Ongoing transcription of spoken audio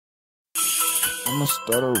I'ma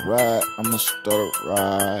start a ride, I'ma start a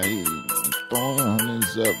ride. Throwing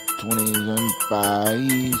hundreds up, 20s and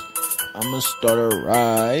 5s. I'ma start a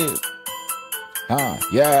ride.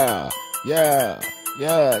 Yeah.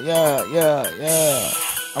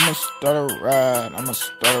 I'ma start a ride, I'ma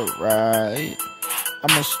start a ride.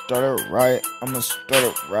 I'ma start a riot, I'ma start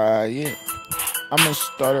a riot. I'ma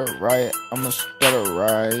start a riot, I'ma start a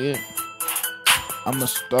riot. I'ma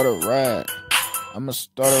start a ride, I'ma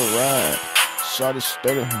start a ride. Shawty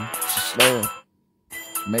stutter, she slur.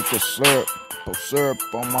 Make her slurp, pour syrup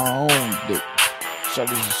on my own dick.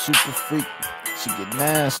 Shawty's a super freak, she get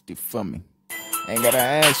nasty for me. Ain't gotta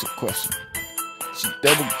ask a question. She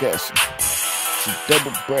double guessing, she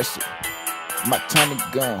double breasted. My Tommy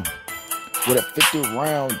gun with a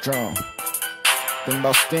 50-round drum. Think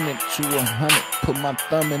about spinning to 100, put my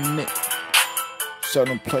thumb in it.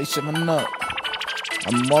 Certain place showing up,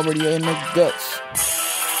 I'm already in the guts.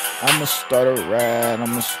 I'ma start a ride,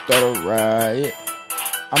 I'ma start a riot.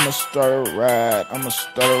 I'ma start a ride, I'ma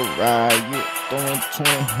start a riot. Throwing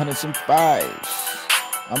 20, hundreds and 5s.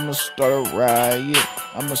 I'ma start a riot,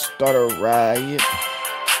 I'ma start a riot.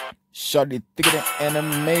 Shawty thicker than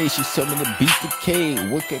anime, she told me to beat the K.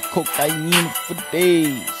 Work at cocaine for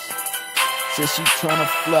days. Said she tryna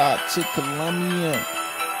fly to Colombia.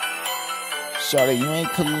 Shawty, you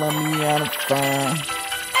ain't Colombian, I'm fine.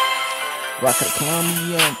 Rock a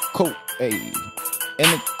Colombian coat, ayy. In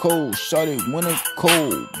the cold, shawty, winter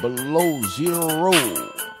cold, below 0.